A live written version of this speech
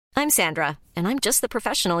I'm Sandra, and I'm just the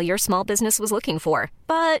professional your small business was looking for.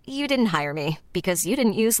 But you didn't hire me because you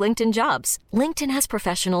didn't use LinkedIn Jobs. LinkedIn has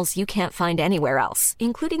professionals you can't find anywhere else,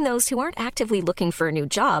 including those who aren't actively looking for a new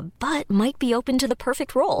job, but might be open to the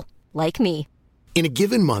perfect role, like me. In a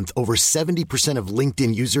given month, over 70% of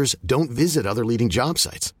LinkedIn users don't visit other leading job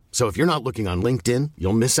sites. So if you're not looking on LinkedIn,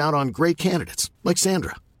 you'll miss out on great candidates like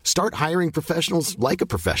Sandra. Start hiring professionals like a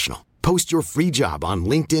professional. Post your free job on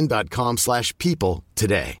linkedin.com/people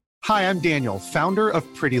today. Hi, I'm Daniel, founder of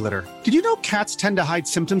Pretty Litter. Did you know cats tend to hide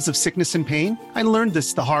symptoms of sickness and pain? I learned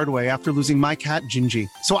this the hard way after losing my cat, Gingy.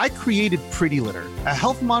 So I created Pretty Litter, a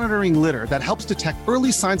health monitoring litter that helps detect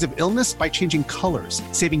early signs of illness by changing colors,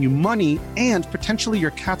 saving you money and potentially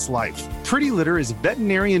your cat's life. Pretty Litter is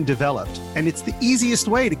veterinarian developed, and it's the easiest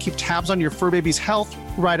way to keep tabs on your fur baby's health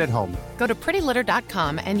right at home. Go to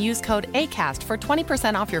prettylitter.com and use code ACAST for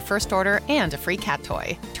 20% off your first order and a free cat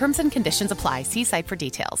toy. Terms and conditions apply. See site for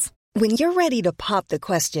details. When you're ready to pop the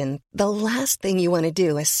question, the last thing you want to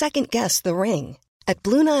do is second-guess the ring. At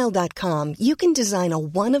BlueNile.com, you can design a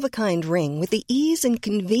one-of-a-kind ring with the ease and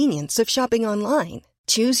convenience of shopping online.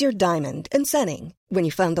 Choose your diamond and setting. When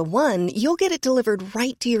you find the one, you'll get it delivered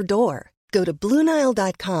right to your door. Go to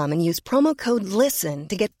BlueNile.com and use promo code LISTEN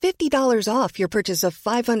to get $50 off your purchase of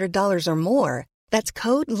 $500 or more. That's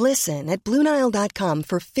code LISTEN at BlueNile.com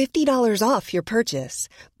for $50 off your purchase.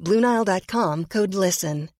 BlueNile.com, code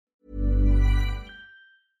LISTEN.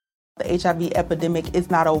 The HIV epidemic is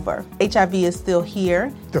not over. HIV is still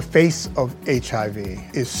here. The face of HIV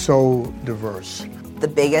is so diverse. The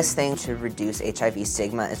biggest thing to reduce HIV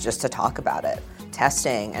stigma is just to talk about it.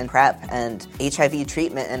 Testing and PrEP and HIV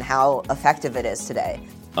treatment and how effective it is today.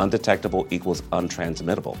 Undetectable equals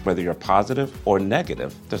untransmittable. Whether you're positive or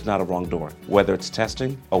negative, there's not a wrong door. Whether it's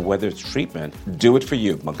testing or whether it's treatment, do it for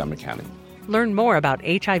you, Montgomery County. Learn more about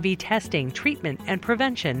HIV testing, treatment, and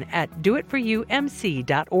prevention at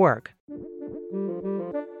doitforyoumc.org.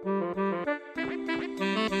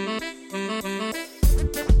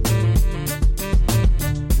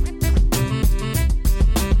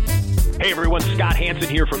 Hey everyone, Scott Hansen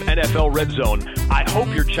here from NFL Red Zone. I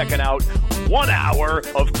hope you're checking out 1 hour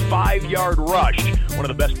of 5-Yard Rush, one of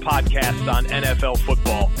the best podcasts on NFL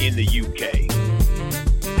football in the UK.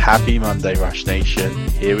 Happy Monday, Rush Nation.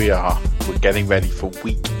 Here we are. We're getting ready for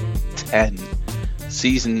week 10.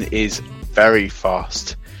 Season is very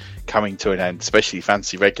fast coming to an end, especially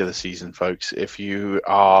fantasy regular season, folks. If you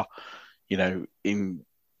are, in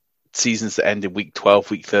seasons that end in week 12,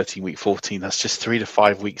 week 13, week 14, that's just 3 to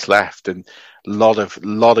 5 weeks left, and a lot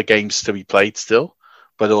of games to be played still,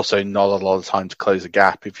 but also not a lot of time to close the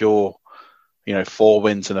gap. If you're, 4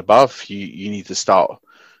 wins and above, you need to start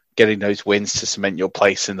getting those wins to cement your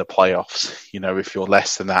place in the playoffs. If you're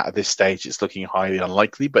less than that at this stage, it's looking highly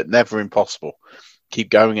unlikely, but never impossible. Keep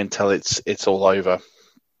going until it's all over,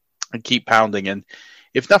 and keep pounding. And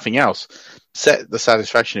if nothing else, set the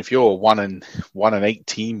satisfaction. If you're a 1-8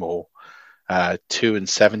 team, or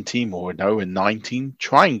 2-7 team, or 0-9 team,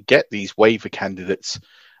 try and get these waiver candidates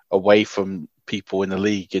away from people in the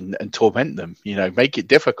league and torment them. Make it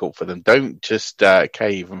difficult for them. Don't just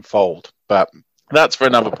cave and fold. But that's for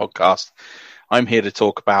another podcast. I'm here to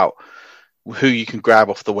talk about who you can grab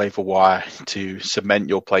off the waiver wire to cement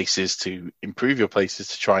your places, to improve your places,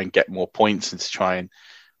 to try and get more points, and to try and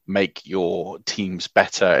make your teams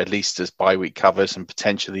better, at least as bye week covers, and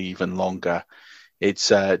potentially even longer. It's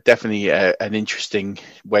definitely an interesting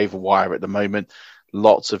waiver wire at the moment.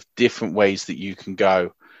 Lots of different ways that you can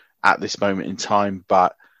go at this moment in time,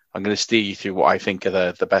 but I'm going to steer you through what I think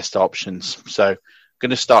are the best options. So going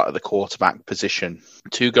to start at the quarterback position.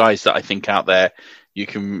 2 guys that I think out there you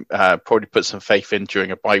can probably put some faith in during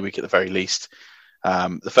a bye week at the very least.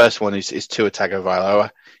 The first one is Tua Tagovailoa.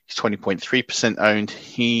 He's 20.3% owned.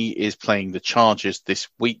 He is playing the Chargers this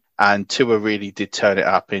week, and Tua really did turn it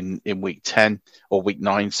up in week 10 or week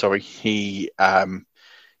 9. Sorry, he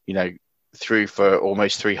threw for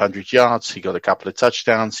almost 300 yards. He got a couple of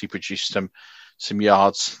touchdowns. He produced some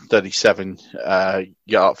yards,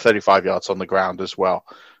 35 yards on the ground as well.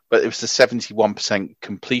 But it was the 71%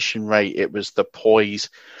 completion rate. It was the poise.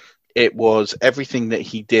 It was everything that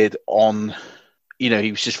he did on,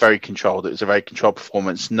 he was just very controlled. It was a very controlled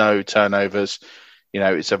performance. No turnovers.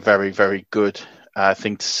 It's a very, very good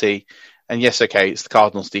thing to see. And yes, okay, it's the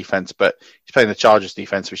Cardinals defense, but he's playing the Chargers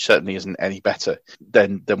defense, which certainly isn't any better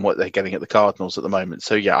than what they're getting at the Cardinals at the moment.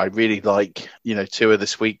 So yeah, I really like, Tua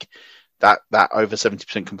this week. That over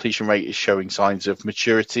 70% completion rate is showing signs of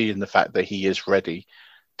maturity, and the fact that he is ready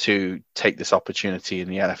to take this opportunity in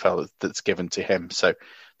the NFL that's given to him. So I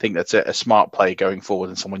think that's a smart play going forward,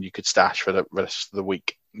 and someone you could stash for the rest of the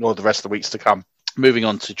week, or the rest of the weeks to come. Moving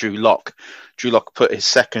on to Drew Lock. Drew Lock put his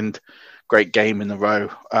second great game in a row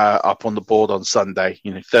up on the board on Sunday.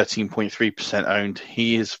 13.3% owned.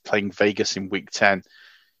 He is playing Vegas in week 10.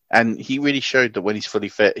 And he really showed that when he's fully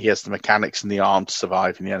fit, he has the mechanics and the arm to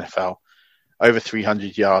survive in the NFL. Over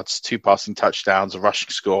 300 yards, 2 passing touchdowns, a rushing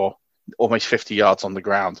score, almost 50 yards on the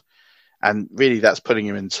ground. And really that's putting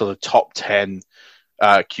him in sort of top 10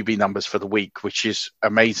 QB numbers for the week, which is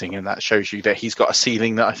amazing. And that shows you that he's got a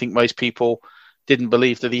ceiling that I think most people didn't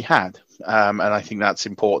believe that he had. And I think that's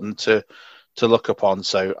important to look upon.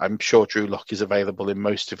 So I'm sure Drew Lock is available in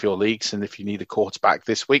most of your leagues. And if you need a quarterback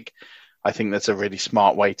this week, I think that's a really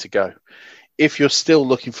smart way to go. If you're still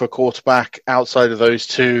looking for a quarterback outside of those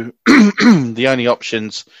two, the only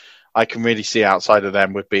options I can really see outside of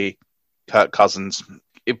them would be Kirk Cousins.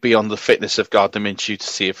 It'd be on the fitness of Gardner Minshew to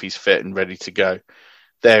see if he's fit and ready to go.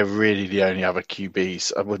 They're really the only other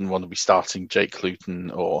QBs. I wouldn't want to be starting Jake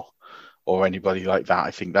Luton or anybody like that.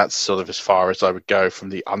 I think that's sort of as far as I would go from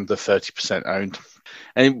the under 30% owned.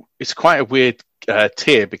 And it's quite a weird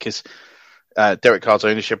tier because Derek Carr's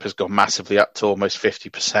ownership has gone massively up to almost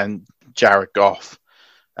 50%. Jared Goff,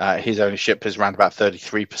 his ownership is around about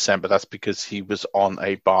 33%, but that's because he was on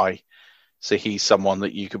a bye. So he's someone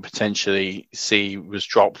that you could potentially see was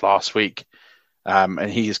dropped last week.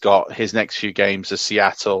 And he's got his next few games as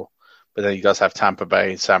Seattle, but then he does have Tampa Bay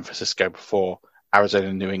and San Francisco before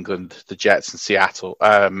Arizona, New England, the Jets, and Seattle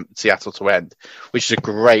to end, which is a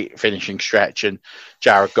great finishing stretch. And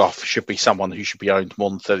Jared Goff should be someone who should be owned more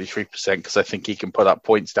than 33% because I think he can put up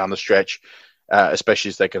points down the stretch, especially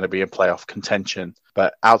as they're going to be in playoff contention.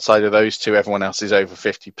 But outside of those two, everyone else is over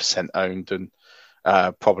 50% owned and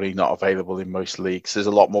probably not available in most leagues. There's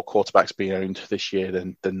a lot more quarterbacks being owned this year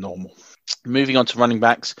than normal. Moving on to running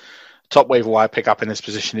backs. Top waiver wire pickup in this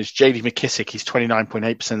position is J.D. McKissick. He's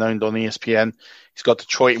 29.8% owned on ESPN. He's got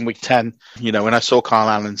Detroit in week 10. When I saw Kyle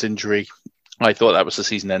Allen's injury, I thought that was the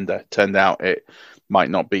season ender. Turned out it might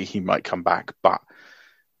not be. He might come back. But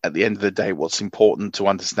at the end of the day, what's important to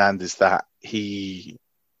understand is that he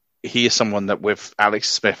is someone that with Alex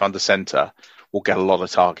Smith under center will get a lot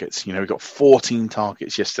of targets. We got 14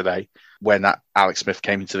 targets yesterday when that Alex Smith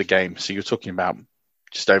came into the game. So you're talking about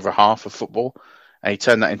just over half of football. And he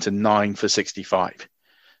turned that into 9 for 65.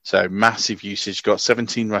 So massive usage, got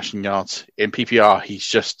 17 rushing yards. In PPR,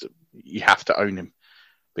 you have to own him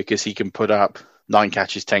because he can put up 9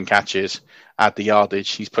 catches, 10 catches, add the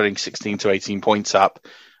yardage. He's putting 16 to 18 points up.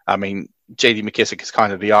 I mean, J.D. McKissick is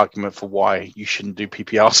kind of the argument for why you shouldn't do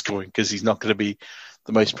PPR scoring because he's not going to be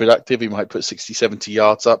the most productive. He might put 60, 70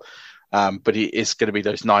 yards up, but he is going to be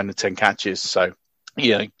those 9 to 10 catches. So,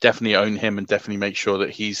 definitely own him and definitely make sure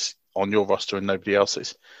that he's on your roster and nobody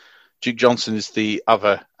else's. Duke Johnson is the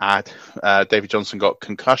other ad. David Johnson got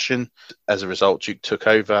concussion. As a result, Duke took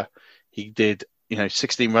over. He did,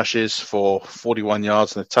 16 rushes for 41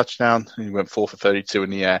 yards and a touchdown. And he went 4 for 32 in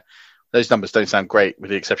the air. Those numbers don't sound great with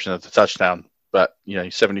the exception of the touchdown, but,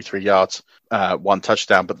 73 yards, 1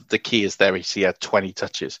 touchdown. But the key is there he had 20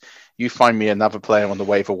 touches. You find me another player on the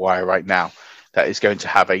waiver wire right now that is going to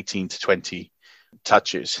have 18 to 20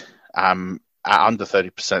 touches. At under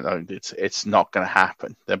 30% owned, it's not going to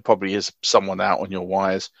happen. There probably is someone out on your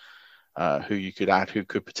wires who you could add who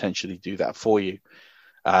could potentially do that for you.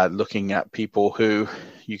 Looking at people who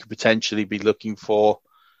you could potentially be looking for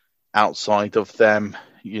outside of them,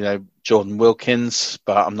 Jordan Wilkins,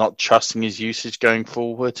 but I'm not trusting his usage going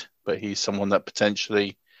forward. But he's someone that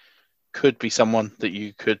potentially could be someone that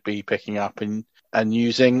you could be picking up and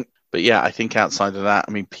using. But yeah, I think outside of that,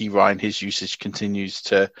 P. Ryan, his usage continues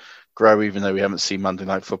to grow, even though we haven't seen Monday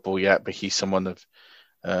Night Football yet, but he's someone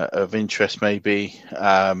of interest maybe.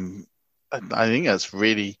 I think that's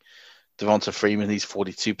really Devonta Freeman. He's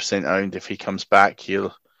 42% owned. If he comes back,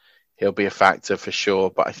 he'll be a factor for sure.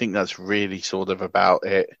 But I think that's really sort of about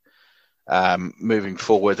it moving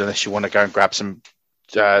forward, unless you want to go and grab some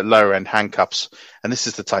lower end handcuffs. And this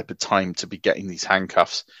is the type of time to be getting these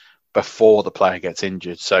handcuffs before the player gets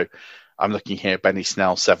injured. So I'm looking here, Benny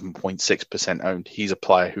Snell, 7.6% owned. He's a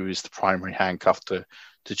player who is the primary handcuff to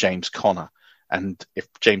James Conner. And if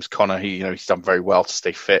James Conner, he's done very well to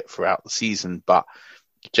stay fit throughout the season, but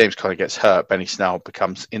James Conner gets hurt, Benny Snell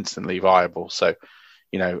becomes instantly viable. So,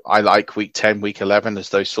 I like week 10, week 11 as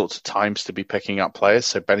those sorts of times to be picking up players.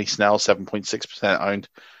 So Benny Snell, 7.6% owned.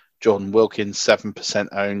 Jordan Wilkins, 7%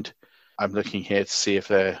 owned. I'm looking here to see if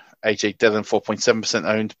they're AJ Dillon, 4.7%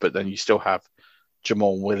 owned, but then you still have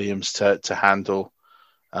Jamal Williams to handle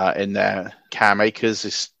in there. Cam Akers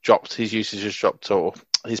has dropped, his usage has dropped, or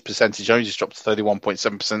his percentage owned has dropped to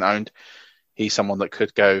 31.7% owned. He's someone that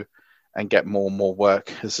could go and get more and more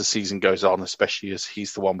work as the season goes on, especially as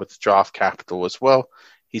he's the one with the draft capital as well.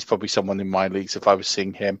 He's probably someone in my leagues, if I was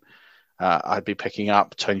seeing him, I'd be picking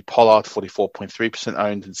up. Tony Pollard, 44.3%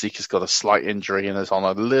 owned, and Zeke has got a slight injury and is on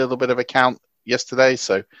a little bit of a count yesterday,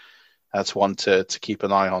 so that's one to keep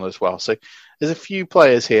an eye on as well. So there's a few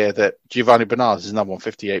players here that Giovanni Bernard is another one,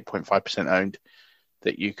 58.5% owned,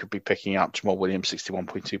 that you could be picking up. Jamal Williams,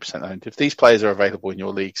 61.2% owned. If these players are available in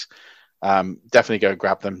your leagues, definitely go and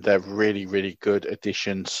grab them. They're really, really good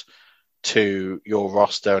additions to your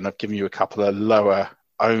roster, and I've given you a couple of lower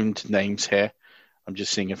owned names here. I'm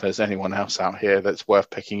just seeing if there's anyone else out here that's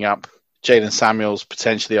worth picking up. Jalen Samuels,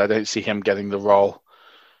 potentially, I don't see him getting the role.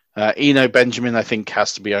 Eno Benjamin, I think,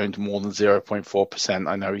 has to be owned more than 0.4%.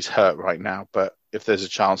 I know he's hurt right now, but if there's a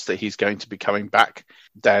chance that he's going to be coming back,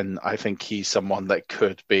 then I think he's someone that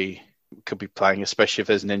could be playing, especially if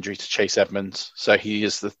there's an injury to Chase Edmonds. So he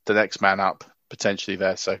is the next man up potentially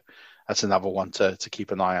there. So that's another one to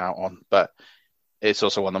keep an eye out on. But it's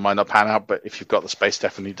also one that might not pan out, but if you've got the space,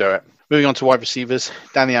 definitely do it. Moving on to wide receivers,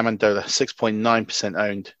 Danny Amendola, 6.9%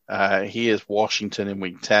 owned. He is Washington in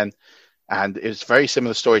week 10. And it was a very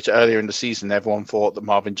similar story to earlier in the season. Everyone thought that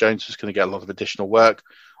Marvin Jones was going to get a lot of additional work,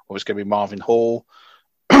 or was going to be Marvin Hall.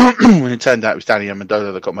 When it turned out it was Danny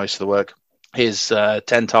Amendola that got most of the work. His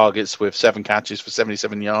 10 targets with 7 catches for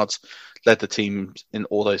 77 yards led the team in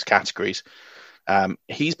all those categories.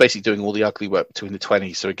 He's basically doing all the ugly work between the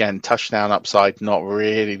 20s. So again, touchdown upside, not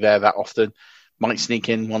really there that often. Might sneak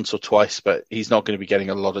in once or twice, but he's not going to be getting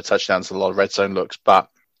a lot of touchdowns, a lot of red zone looks. But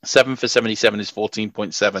 7 for 77 is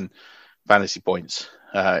 14.7 fantasy points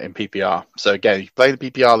in PPR. So again, if you play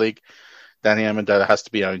the PPR league, Danny Amendola has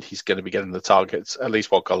to be owned. He's going to be getting the targets, at least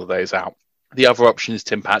while Golladay is out. The other option is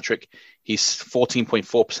Tim Patrick. He's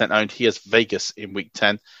 14.4% owned. He has Vegas in week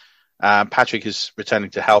 10. Patrick is returning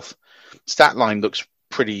to health. Stat line looks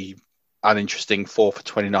pretty uninteresting, 4 for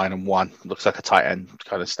 29 and 1. Looks like a tight end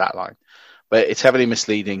kind of stat line. But it's heavily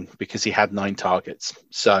misleading because he had 9 targets.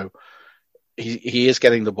 So he is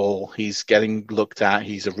getting the ball. He's getting looked at.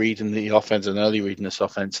 He's a read in the offense, an early read in this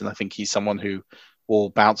offense. And I think he's someone who will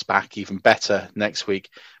bounce back even better next week.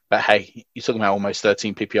 But hey, you're talking about almost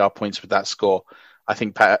 13 PPR points with that score. I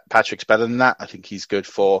think Patrick's better than that. I think he's good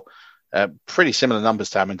for pretty similar numbers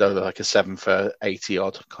to Amendola, like a 7 for 80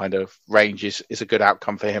 odd kind of range is a good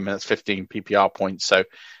outcome for him. And it's 15 PPR points. So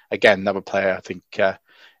again, another player I think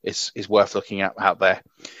is worth looking at out there.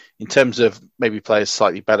 In terms of maybe players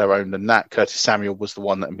slightly better owned than that, Curtis Samuel was the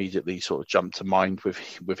one that immediately sort of jumped to mind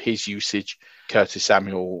with his usage. Curtis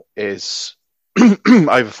Samuel is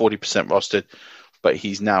over 40% rostered, but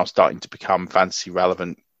he's now starting to become fantasy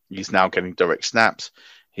relevant. He's now getting direct snaps.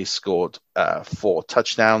 He's scored 4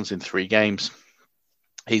 touchdowns in 3 games.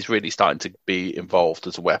 He's really starting to be involved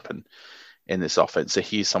as a weapon in this offense. So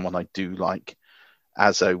he's someone I do like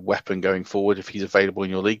as a weapon going forward if he's available in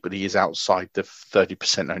your league, but he is outside the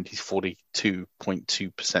 30% owned. He's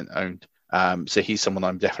 42.2% owned. So he's someone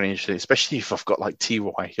I'm definitely interested in, especially if I've got like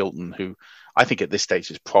T.Y. Hilton, who I think at this stage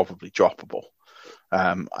is probably droppable.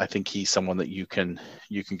 I think he's someone that you can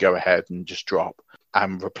go ahead and just drop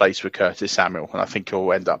and replace with Curtis Samuel, and I think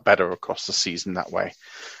he'll end up better across the season that way.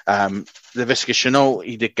 Laviska Shenault,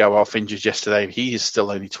 he did go off injured yesterday. He is still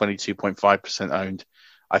only 22.5% owned.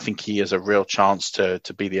 I think he has a real chance to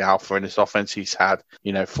be the alpha in this offense. He's had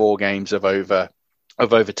 4 games of over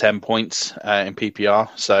 10 points in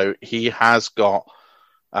PPR, so he has got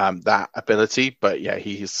that ability. But yeah,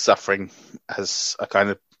 he is suffering, as I kind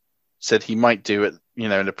of said he might do it, in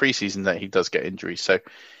the preseason, that he does get injuries. So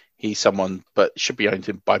he's someone, but should be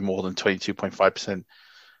owned by more than 22.5%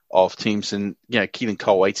 of teams. And Keelan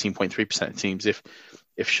Cole, 18.3% of teams. If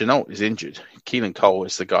Shenault is injured, Keelan Cole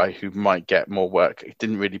is the guy who might get more work. It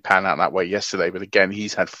didn't really pan out that way yesterday, but again,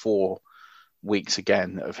 he's had 4 weeks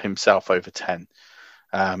again of himself over 10.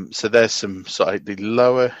 So there's some slightly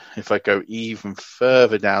lower. If I go even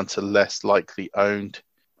further down to less likely owned,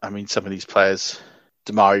 I mean, some of these players,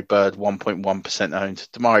 Damari Bird, 1.1% owned.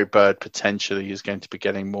 Damari Bird potentially is going to be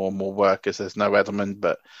getting more and more work as there's no Edelman,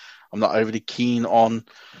 but I'm not overly keen on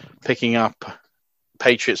picking up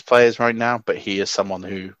Patriots players right now, but he is someone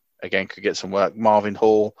who, again, could get some work. Marvin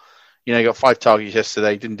Hall, he got 5 targets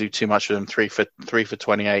yesterday, didn't do too much with them, 3 for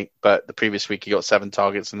 28, but the previous week he got 7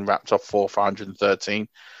 targets and wrapped off 4 for 113.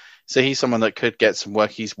 So he's someone that could get some work.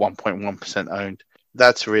 He's 1.1% owned.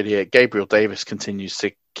 That's really it. Gabriel Davis continues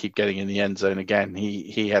to keep getting in the end zone again.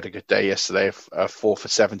 He had a good day yesterday, 4 for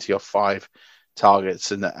 70 off 5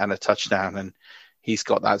 targets and a touchdown, and he's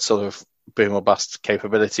got that sort of boom or bust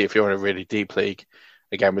capability if you're in a really deep league.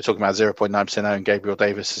 Again, we're talking about 0.9% owned. Gabriel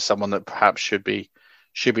Davis is someone that perhaps should be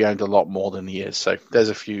should be owned a lot more than he is. So there's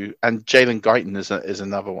a few. And Jalen Guyton is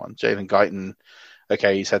another one. Jalen Guyton,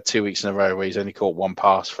 okay, he's had 2 weeks in a row where he's only caught one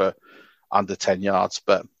pass for under 10 yards.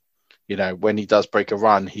 But, when he does break a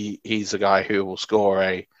run, he's a guy who will score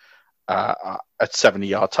a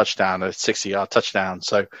 70-yard touchdown, a 60-yard touchdown.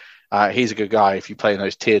 So he's a good guy. If you play in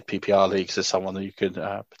those tiered PPR leagues, there's someone that you could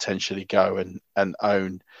potentially go and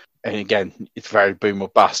own. And again, it's very boom or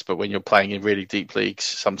bust. But when you're playing in really deep leagues,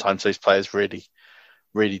 sometimes those players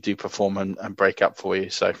really do perform and break up for you.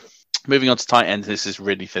 So moving on to tight ends, this is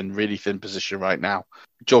really thin position right now.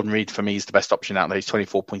 Jordan Reed, for me, is the best option out there. He's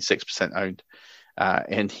 24.6% owned.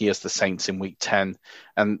 And he has the Saints in week 10.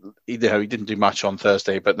 And he didn't do much on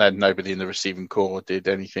Thursday, but then nobody in the receiving corps did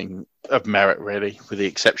anything of merit, really, with the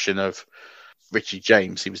exception of Richie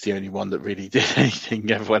James. He was the only one that really did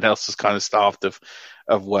anything. Everyone else was kind of starved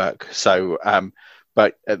of work. So,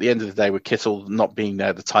 but at the end of the day, with Kittle not being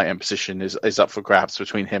there, the tight end position is up for grabs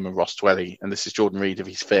between him and Ross Dwelley. And this is Jordan Reed. If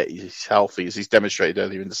he's fit, he's healthy, as he's demonstrated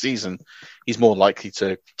earlier in the season, he's more likely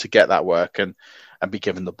to get that work and be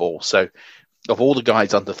given the ball. So of all the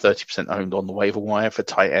guys under 30% owned on the waiver wire for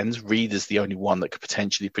tight ends, Reed is the only one that could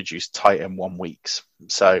potentially produce tight end 1 weeks.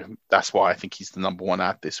 So that's why I think he's the number one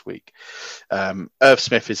ad this week. Irv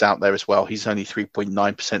Smith is out there as well. He's only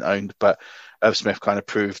 3.9% owned, but Irv Smith kind of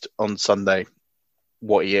proved on Sunday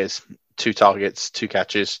what he is. 2 targets, 2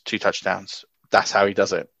 catches, 2 touchdowns. That's how he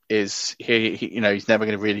does it. He's never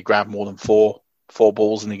going to really grab more than four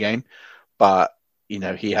balls in the game, but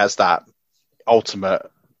he has that ultimate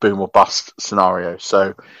boom or bust scenario.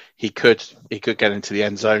 So he could get into the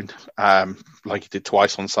end zone like he did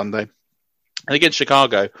twice on Sunday. And against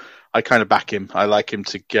Chicago, I kind of back him. I like him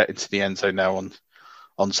to get into the end zone now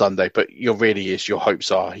on Sunday. But your hopes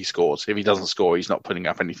are he scores. If he doesn't score, he's not putting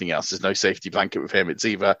up anything else. There's no safety blanket with him. It's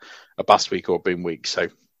either a bust week or a boom week. So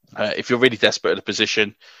if you're really desperate at a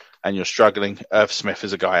position and you're struggling, Irv Smith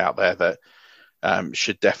is a guy out there that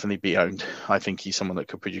should definitely be owned. I think he's someone that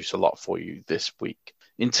could produce a lot for you this week.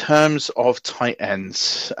 In terms of tight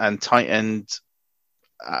ends over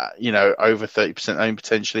 30% owned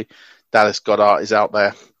potentially, Dallas Goedert is out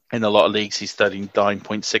there. In a lot of leagues, he's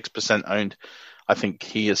 39.6% owned. I think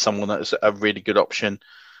he is someone that is a really good option.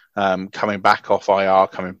 Coming back off IR,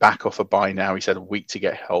 coming back off a bye now. He's had a week to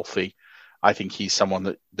get healthy. I think he's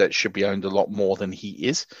someone that should be owned a lot more than he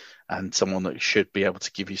is, and someone that should be able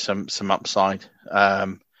to give you some upside.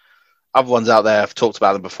 Other ones out there, I've talked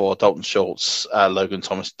about them before. Dalton Schultz, Logan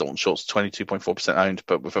Thomas. Dalton Schultz, 22.4% owned,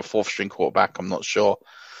 but with a 4th string quarterback, I'm not sure.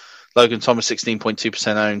 Logan Thomas,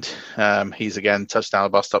 16.2% owned. He's again touchdown or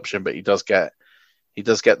bust option, but he does get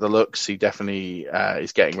the looks. He definitely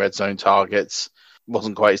is getting red zone targets.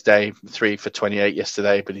 Wasn't quite his day. 3 for 28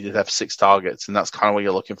 yesterday, but he did have 6 targets, and that's kind of what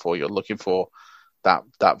you're looking for. You're looking for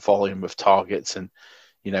that volume of targets, and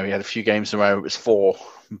he had a few games in a row. It was 4.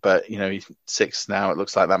 But, he's 6 now. It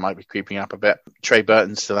looks like that might be creeping up a bit. Trey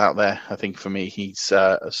Burton's still out there. I think for me, he's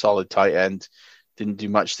a solid tight end. Didn't do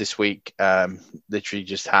much this week. Literally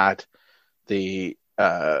just had the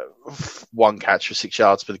 1 catch for 6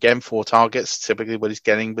 yards. But again, 4 targets, typically what he's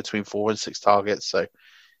getting, between 4 and 6 targets. So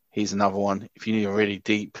he's another one. If you need a really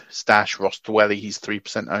deep stash, Ross Dwelley, he's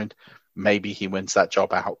 3% owned. Maybe he wins that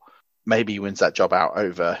job out. Maybe he wins that job out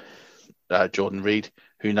over Jordan Reed.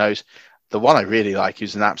 Who knows? The one I really like,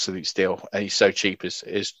 who's an absolute steal, and he's so cheap,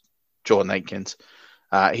 is Jordan Akins.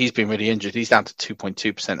 He's been really injured. He's down to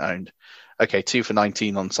 2.2% owned. Okay, 2 for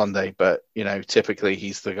 19 on Sunday, but typically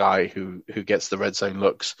he's the guy who gets the red zone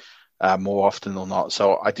looks more often than not.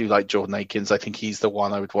 So I do like Jordan Akins. I think he's the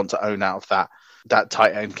one I would want to own out of that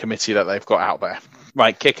tight end committee that they've got out there.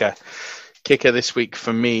 Right, kicker. Kicker this week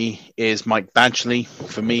for me is Mike Badgley.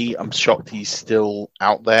 For me, I'm shocked he's still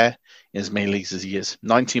out there in as many leagues as he is.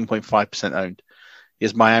 19.5% owned. He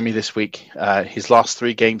has Miami this week. His last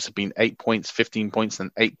 3 games have been 8 points, 15 points, and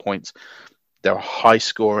 8 points. They're a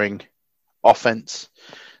high-scoring offense.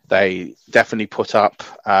 They definitely put up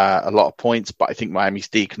a lot of points, but I think Miami's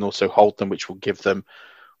D can also hold them, which will give them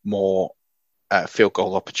more field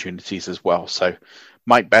goal opportunities as well. So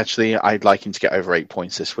Mike Badgley, I'd like him to get over 8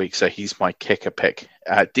 points this week, so he's my kicker pick.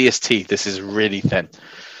 DST, this is really thin.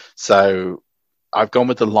 So I've gone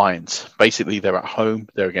with the Lions. Basically, they're at home.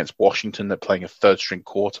 They're against Washington. They're playing a 3rd-string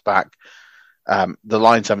quarterback. The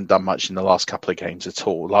Lions haven't done much in the last couple of games at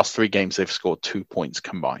all. Last 3 games, they've scored 2 points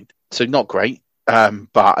combined. So not great, but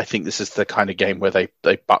I think this is the kind of game where they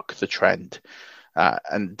buck the trend.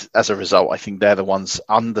 And as a result, I think they're the ones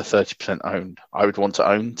under 30% owned I would want to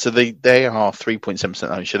own. So they are 3.7%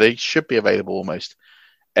 owned. So they should be available almost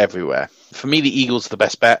everywhere. For me, the Eagles are the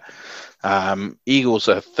best bet. Eagles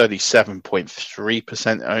are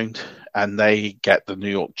 37.3% owned. and they get the New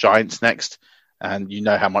York Giants next, and you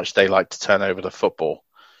know how much they like to turn over the football.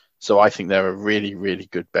 So I think they're a really, really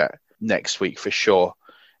good bet next week for sure.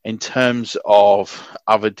 In terms of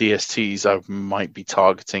other DSTs, I might be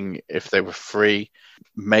targeting if they were free.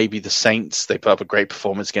 Maybe the Saints. They put up a great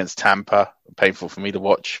performance against Tampa. Painful for me to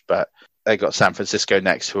watch, but they got San Francisco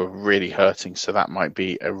next, who are really hurting. So that might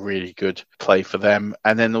be a really good play for them.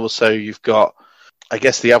 And then also you've got, I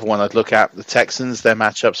guess the other one I'd look at, the Texans. Their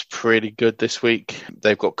matchup's pretty good this week.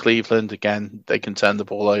 They've got Cleveland. Again, they can turn the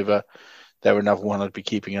ball over. They're another one I'd be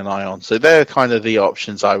keeping an eye on. So they're kind of the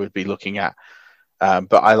options I would be looking at.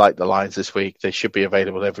 But I like the Lions this week. They should be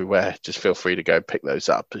available everywhere. Just feel free to go pick those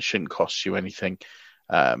up. It shouldn't cost you anything.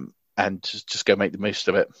 And just go make the most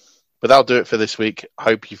of it. But that'll do it for this week. I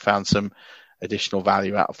hope you found some additional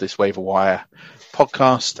value out of this Waiver Wire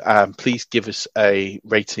podcast. Please give us a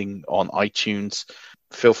rating on iTunes.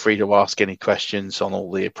 Feel free to ask any questions on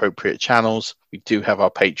all the appropriate channels. We do have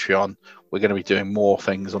our Patreon. We're going to be doing more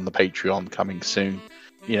things on the Patreon coming soon.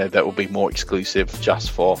 That will be more exclusive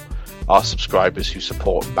just for our subscribers who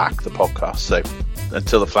support and back the podcast. So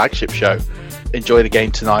until the flagship show, enjoy the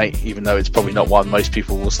game tonight, even though it's probably not one most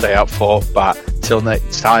people will stay up for. But till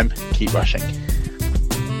next time, keep rushing.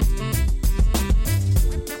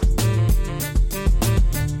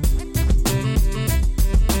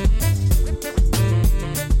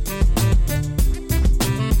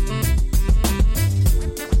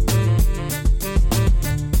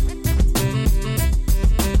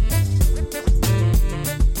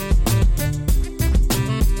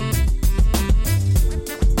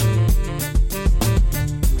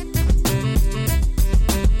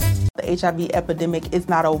 HIV epidemic is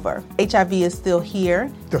not over. HIV is still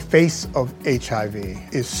here. The face of HIV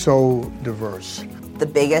is so diverse. The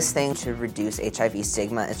biggest thing to reduce HIV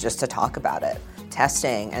stigma is just to talk about it.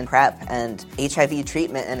 Testing and PrEP and HIV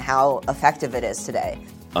treatment and how effective it is today.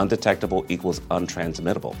 Undetectable equals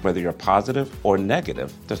untransmittable. Whether you're positive or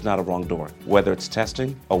negative, there's not a wrong door. Whether it's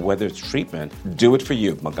testing or whether it's treatment, do it for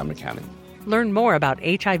you, Montgomery County. Learn more about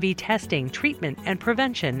HIV testing, treatment, and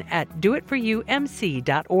prevention at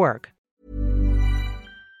doitforyoumc.org.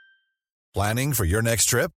 Planning for your next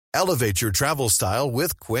trip? Elevate your travel style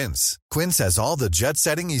with Quince. Quince has all the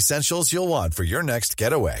jet-setting essentials you'll want for your next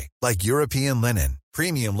getaway, like European linen,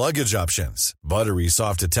 premium luggage options, buttery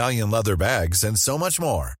soft Italian leather bags, and so much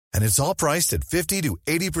more. And it's all priced at 50 to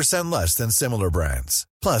 80% less than similar brands.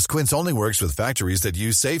 Plus, Quince only works with factories that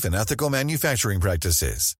use safe and ethical manufacturing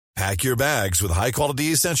practices. Pack your bags with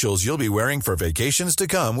high-quality essentials you'll be wearing for vacations to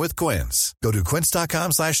come with Quince. Go to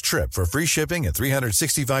quince.com/trip for free shipping and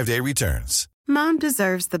 365-day returns. Mom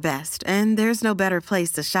deserves the best, and there's no better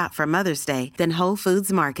place to shop for Mother's Day than Whole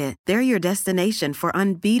Foods Market. They're your destination for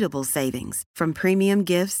unbeatable savings, from premium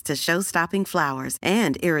gifts to show-stopping flowers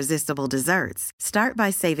and irresistible desserts. Start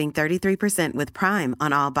by saving 33% with Prime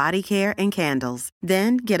on all body care and candles.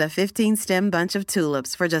 Then get a 15-stem bunch of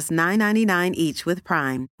tulips for just $9.99 each with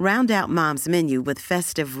Prime. Round out Mom's menu with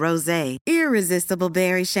festive rosé, irresistible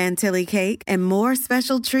berry chantilly cake, and more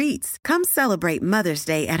special treats. Come celebrate Mother's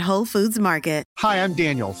Day at Whole Foods Market. Hi, I'm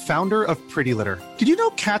Daniel, founder of Pretty Litter. Did you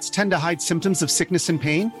know cats tend to hide symptoms of sickness and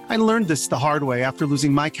pain? I learned this the hard way after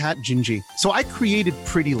losing my cat, Gingy. So I created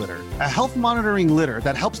Pretty Litter, a health monitoring litter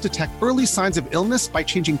that helps detect early signs of illness by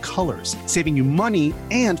changing colors, saving you money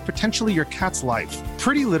and potentially your cat's life.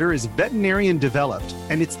 Pretty Litter is veterinarian developed,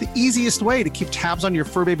 and it's the easiest way to keep tabs on your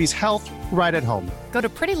fur baby's health right at home. Go to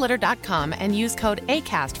prettylitter.com and use code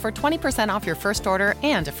ACAST for 20% off your first order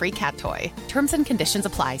and a free cat toy. Terms and conditions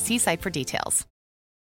apply. See site for details.